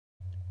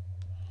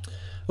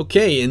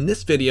Okay, in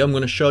this video I'm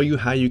going to show you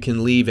how you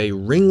can leave a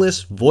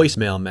ringless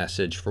voicemail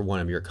message for one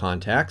of your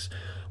contacts,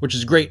 which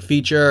is a great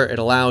feature. It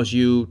allows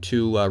you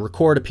to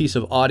record a piece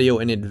of audio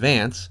in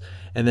advance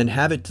and then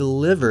have it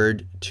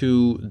delivered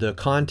to the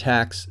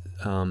contact's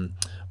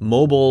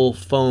mobile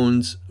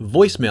phone's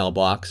voicemail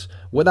box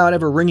without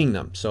ever ringing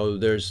them. So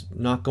there's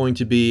not going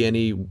to be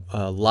any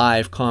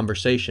live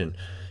conversation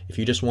if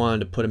you just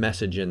wanted to put a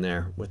message in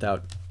there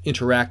without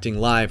interacting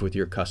live with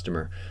your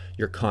customer,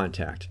 your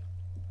contact.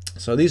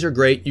 So these are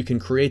great. You can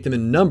create them in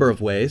a number of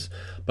ways,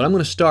 but I'm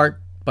going to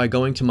start by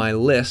going to my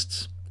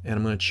lists, and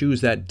I'm going to choose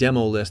that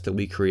demo list that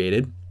we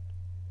created.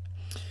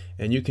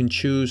 And you can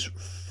choose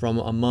from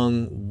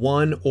among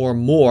one or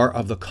more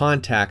of the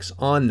contacts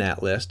on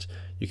that list.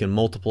 You can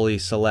multiply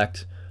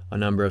select a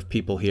number of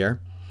people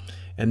here,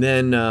 and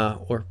then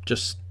or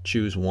just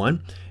choose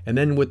one. And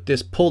then with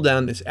this pull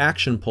down, this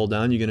action pull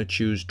down, you're going to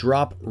choose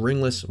drop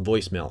ringless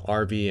voicemail,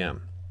 RVM.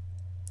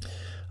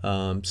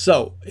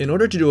 So in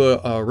order to do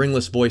a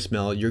ringless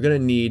voicemail, you're going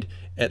to need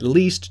at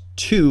least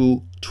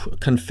two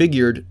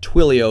configured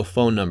Twilio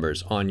phone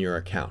numbers on your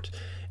account.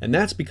 And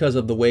that's because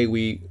of the way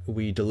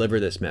we deliver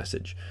this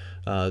message.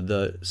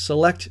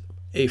 Select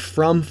a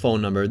from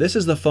phone number. This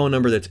is the phone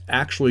number that's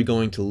actually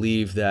going to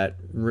leave that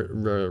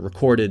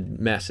recorded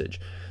message.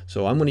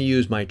 So I'm going to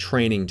use my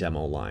training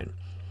demo line.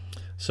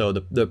 So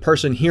the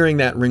person hearing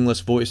that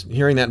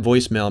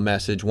voicemail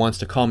message wants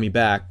to call me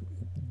back.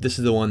 This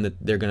is the one that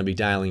they're going to be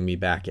dialing me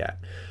back at.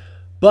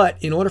 But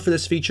in order for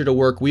this feature to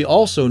work, we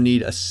also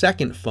need a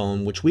second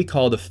phone, which we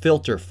call the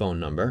filter phone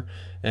number.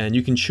 And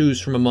you can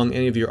choose from among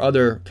any of your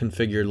other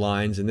configured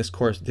lines. In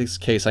this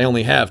case, I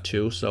only have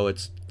two, so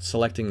it's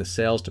selecting the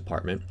sales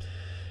department.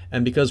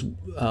 And because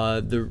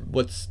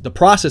the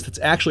process that's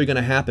actually going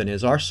to happen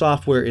is our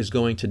software is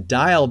going to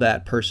dial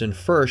that person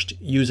first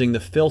using the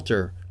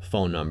filter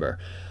phone number.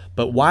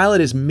 But while it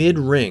is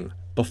mid-ring,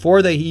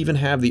 before they even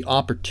have the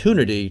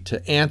opportunity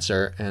to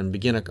answer and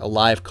begin a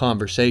live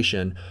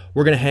conversation,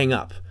 we're going to hang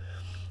up.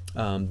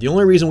 The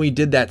only reason we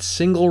did that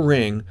single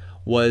ring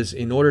was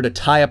in order to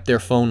tie up their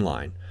phone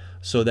line,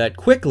 so that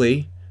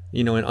quickly,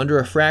 in under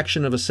a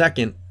fraction of a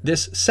second,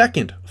 this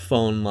second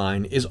phone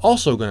line is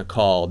also going to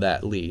call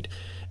that lead.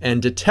 And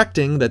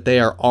detecting that they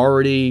are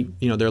already,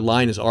 their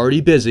line is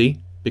already busy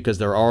because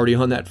they're already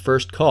on that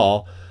first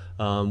call,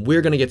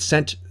 we're going to get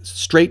sent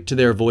straight to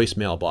their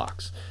voicemail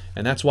box.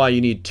 And that's why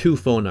you need two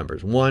phone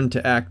numbers. One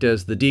to act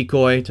as the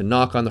decoy, to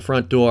knock on the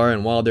front door,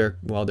 and while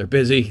they're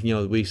busy,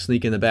 we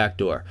sneak in the back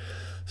door.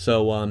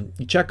 So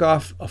you check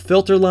off a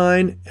filter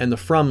line and the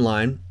from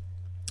line,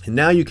 and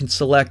now you can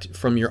select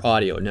from your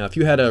audio. Now if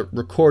you had a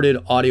recorded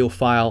audio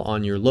file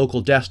on your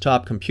local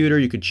desktop computer,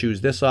 you could choose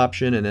this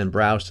option and then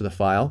browse to the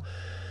file.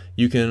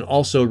 You can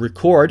also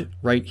record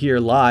right here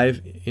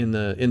live in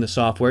the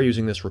software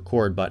using this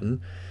record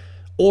button.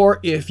 Or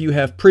if you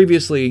have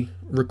previously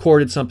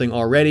recorded something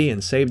already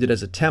and saved it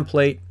as a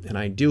template, and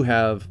I do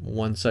have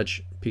one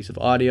such piece of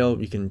audio,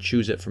 you can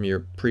choose it from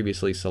your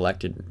previously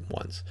selected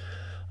ones.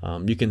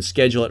 You can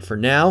schedule it for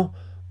now,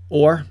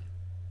 or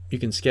you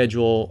can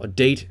schedule a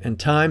date and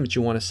time that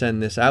you want to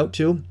send this out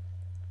to.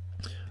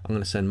 I'm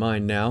going to send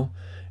mine now.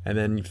 And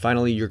then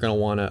finally, you're going to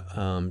want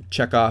to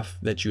check off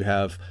that you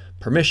have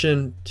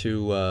permission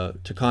to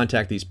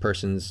contact these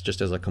persons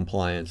just as a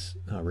compliance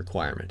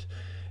requirement.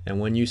 And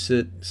when you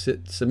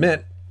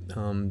submit,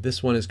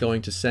 this one is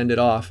going to send it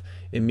off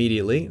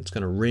immediately. It's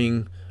going to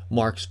ring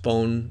Mark's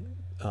phone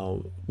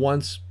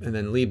once and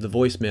then leave the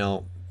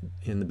voicemail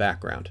in the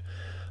background.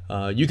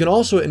 You can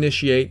also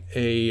initiate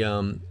a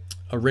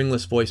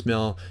ringless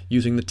voicemail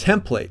using the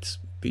templates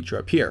feature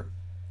up here.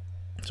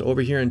 So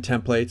over here in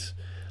templates,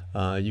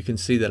 you can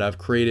see that I've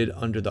created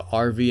under the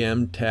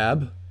RVM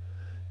tab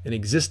an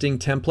existing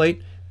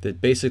template that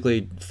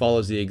basically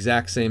follows the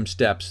exact same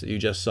steps that you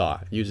just saw.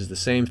 It uses the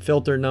same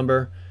filter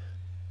number,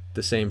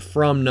 the same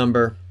from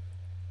number.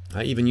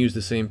 I even use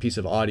the same piece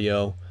of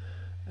audio,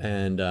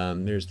 and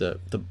there's the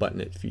button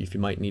if you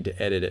might need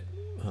to edit it.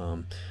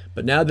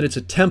 But now that it's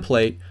a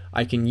template,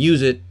 I can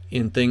use it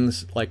in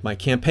things like my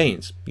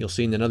campaigns. You'll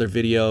see in another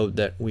video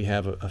that we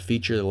have a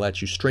feature that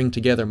lets you string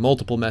together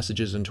multiple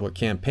messages into our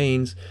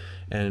campaigns.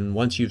 And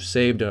once you've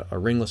saved a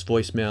ringless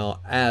voicemail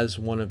as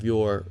one of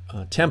your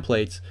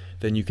templates,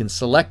 then you can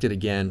select it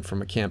again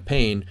from a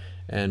campaign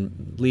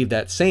and leave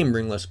that same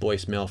ringless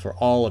voicemail for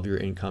all of your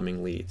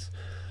incoming leads.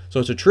 So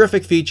it's a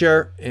terrific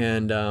feature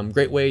and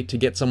great way to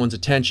get someone's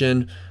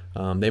attention.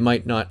 They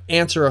might not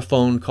answer a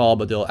phone call,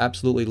 but they'll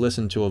absolutely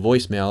listen to a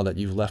voicemail that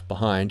you've left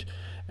behind.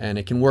 And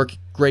it can work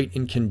great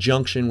in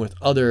conjunction with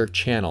other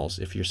channels.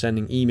 If you're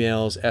sending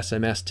emails,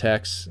 SMS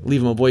texts,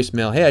 leave them a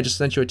voicemail. Hey, I just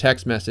sent you a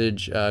text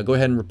message. Go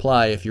ahead and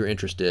reply if you're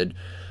interested.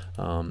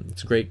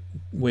 It's a great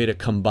way to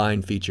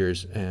combine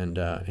features and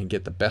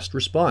get the best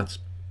response.